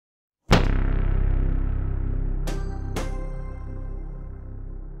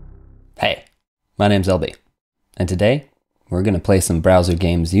My name's Elby, and today we're gonna play some browser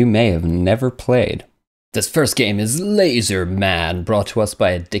games you may have never played. This first game is Lazerman, brought to us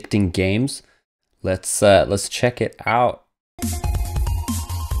by Addicting Games. Let's check it out.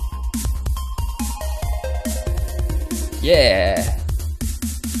 Yeah!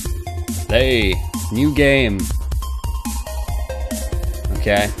 Hey, new game.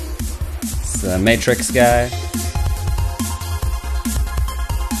 Okay, it's the Matrix guy.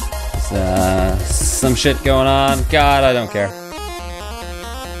 Some shit going on. God, I don't care.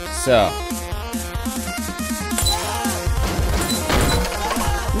 So.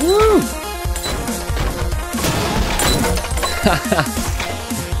 Woo!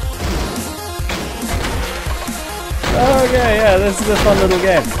 Okay, yeah, this is a fun little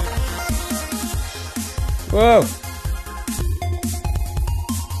game. Whoa!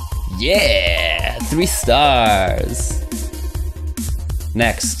 Yeah! 3 stars!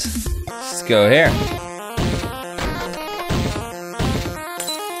 Next. Let's go here.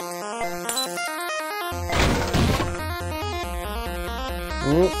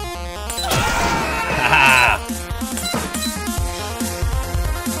 Ooh. Ha-ha!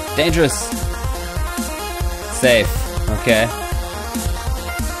 Dangerous. Safe. Okay.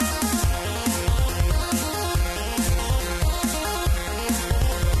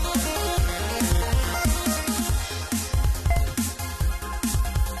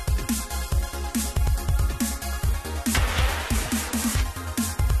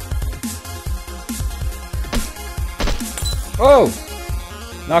 Oh!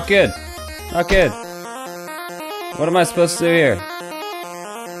 Not good. Not good. What am I supposed to do here?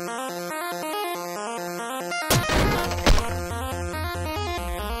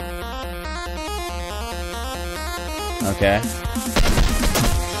 Okay.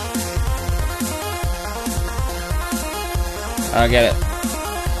 I don't get it.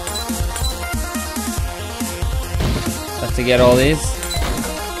 Have to get all these.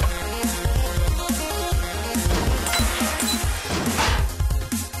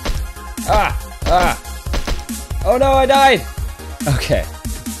 Oh no, I died! Okay,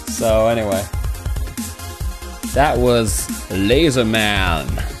 so anyway. That was Lazerman.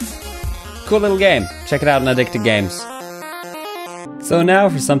 Cool little game. Check it out on Addicted Games. So now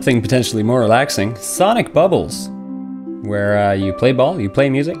for something potentially more relaxing, Sonic Bubbles, where you play ball, you play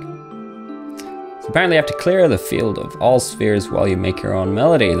music. So apparently you have to clear the field of all spheres while you make your own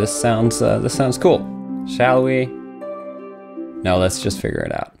melody. This sounds cool. Shall we? No, let's just figure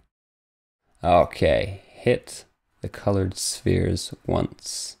it out. Okay, hit the colored spheres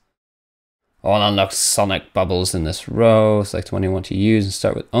once. All unlock Sonic Bubbles in this row. Select the one you want to use and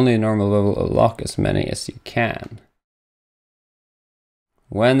start with only a normal bubble. Unlock as many as you can.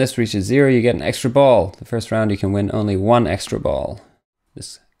 When this reaches 0, you get an extra ball. The first round you can win only 1 extra ball.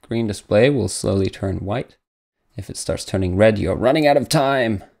 This green display will slowly turn white. If it starts turning red, you're running out of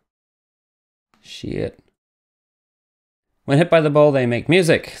time. Shit. When hit by the ball, they make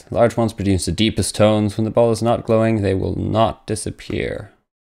music. Large ones produce the deepest tones. When the ball is not glowing, they will not disappear.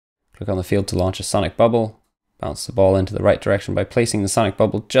 Click on the field to launch a sonic bubble. Bounce the ball into the right direction by placing the sonic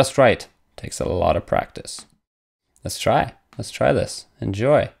bubble just right. Takes a lot of practice. Let's try. Let's try this.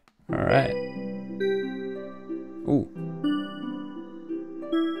 Enjoy. All right. Ooh.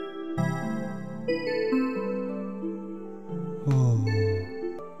 Ooh.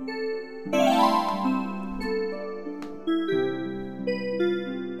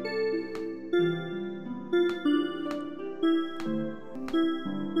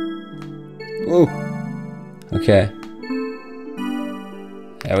 Ooh. Okay.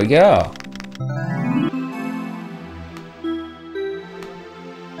 There we go.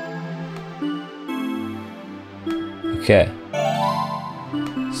 Okay.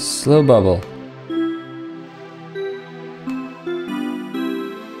 Slow bubble.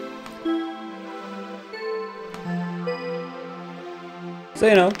 So,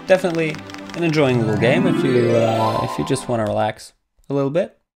 you know, definitely an enjoying little game if you just want to relax a little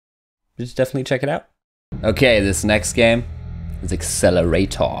bit. Just definitely check it out. Okay, this next game is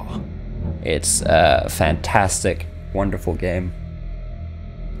ACCELLERATOR. It's a fantastic, wonderful game.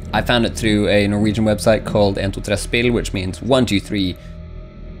 I found it through a Norwegian website called 1, 2, 3 Spill, which means 1, 2, 3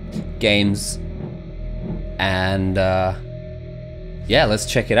 games. And yeah, let's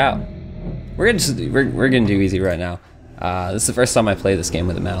check it out. We're gonna do easy right now. This is the first time I play this game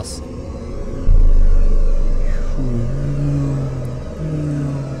with a mouse.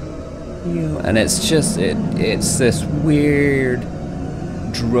 And it's just, it's this weird,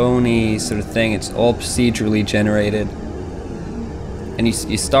 drony sort of thing. It's all procedurally generated. And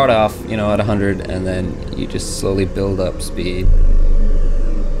you start off, you know, at 100, and then you just slowly build up speed.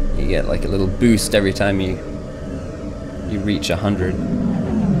 You get like a little boost every time you reach 100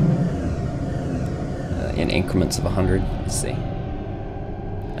 in increments of 100. Let's see.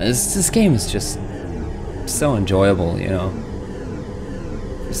 And this game is just so enjoyable, you know.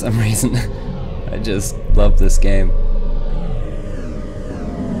 For some reason, I just love this game.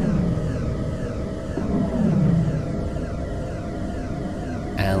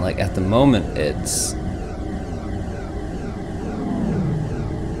 And like at the moment, it's,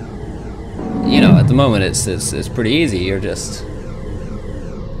 you know, at the moment it's pretty easy. You're just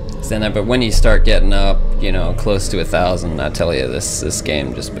standing there. But when you start getting up, you know, close to 1,000, I tell you, this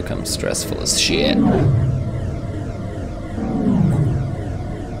game just becomes stressful as shit.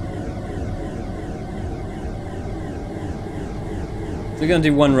 So we're gonna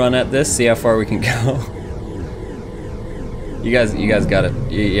do one run at this, see how far we can go. You guys got it.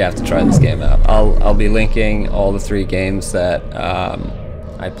 You have to try this game out. I'll be linking all the 3 games that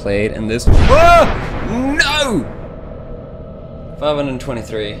I played in this. Whoa! No!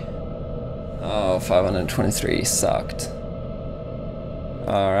 523. Oh, 523 sucked.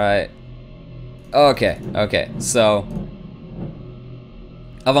 All right. Okay. So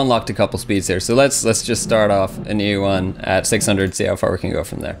I've unlocked a couple speeds here. So let's just start off a new one at 600. See how far we can go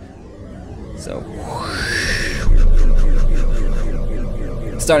from there. So.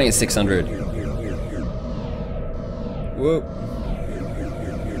 Starting at 600. Whoop.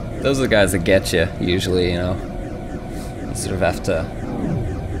 Those are the guys that get you, usually, you know. You sort of have to...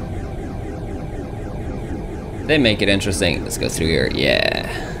 They make it interesting. Let's go through here. Yeah.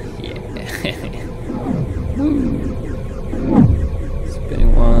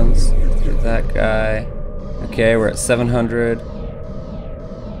 Spinning ones. Through that guy. Okay, we're at 700.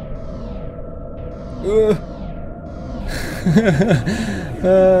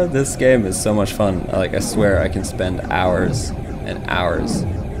 This game is so much fun. Like, I swear I can spend hours and hours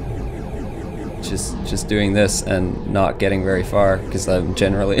just doing this and not getting very far because I'm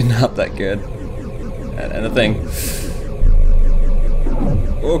generally not that good at anything.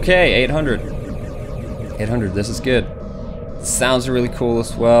 Okay, 800. 800, this is good. Sounds really cool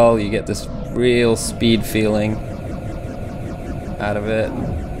as well. You get this real speed feeling out of it.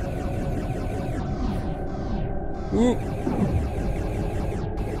 Ooh.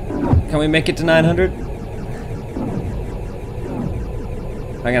 Can we make it to 900?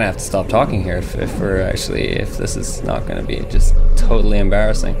 I'm gonna have to stop talking here if this is not gonna be just totally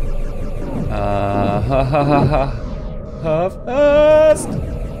embarrassing.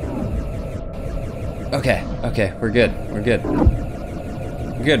 Okay, we're good.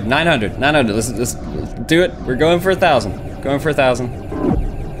 900, let's do it. We're going for 1,000. Going for 1,000.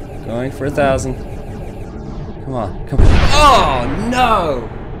 Come on. Oh, no!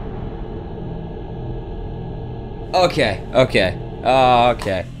 Okay,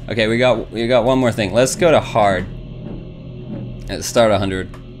 we got one more thing. Let's go to hard. Let's start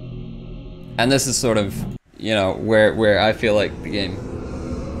 100. And this is sort of, you know, where I feel like the game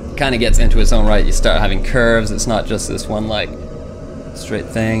kind of gets into its own right. You start having curves. It's not just this one like straight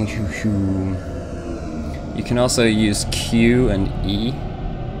thing. You can also use Q and E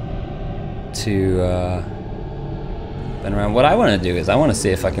to bend around. What I want to do is I want to see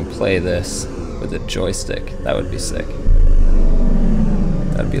if I can play this with a joystick. That would be sick.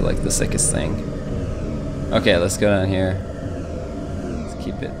 That'd be like the sickest thing. Okay, let's go down here. Let's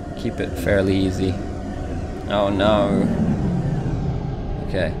keep it fairly easy. Oh no.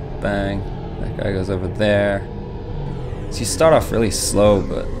 Okay, bang. That guy goes over there. So you start off really slow,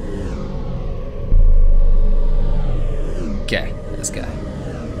 but okay, this guy,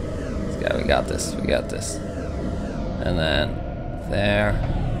 we got this. And then there.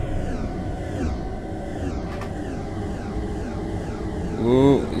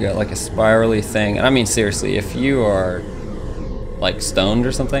 Ooh, you got like a spirally thing. And I mean, seriously, if you are like stoned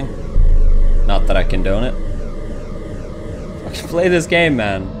or something, not that I condone it, play this game,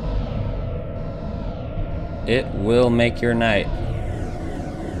 man. It will make your night.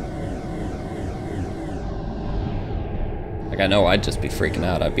 Like, I know I'd just be freaking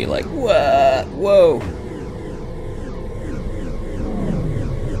out. I'd be like, what? Whoa.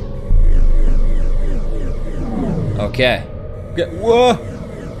 Okay. Whoa!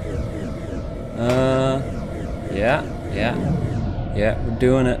 Yeah, we're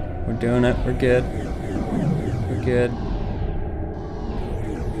doing it. We're good.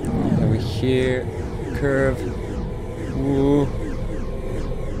 Over here, curve. Woo.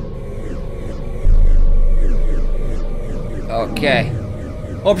 Okay.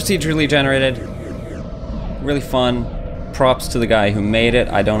 All procedurally generated. Really fun. Props to the guy who made it.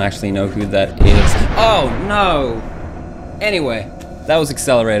 I don't actually know who that is. Oh, no! Anyway, that was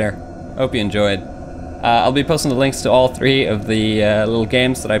Accelerator. Hope you enjoyed. I'll be posting the links to all 3 of the little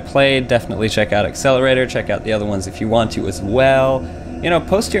games that I played. Definitely check out Accelerator, check out the other ones if you want to as well. You know,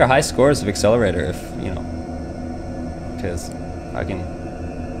 post your high scores of Accelerator if, you know, because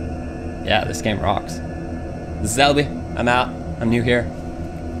yeah, this game rocks. This is Elby, I'm out, I'm new here.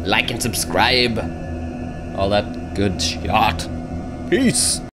 Like and subscribe, all that good shit. Peace!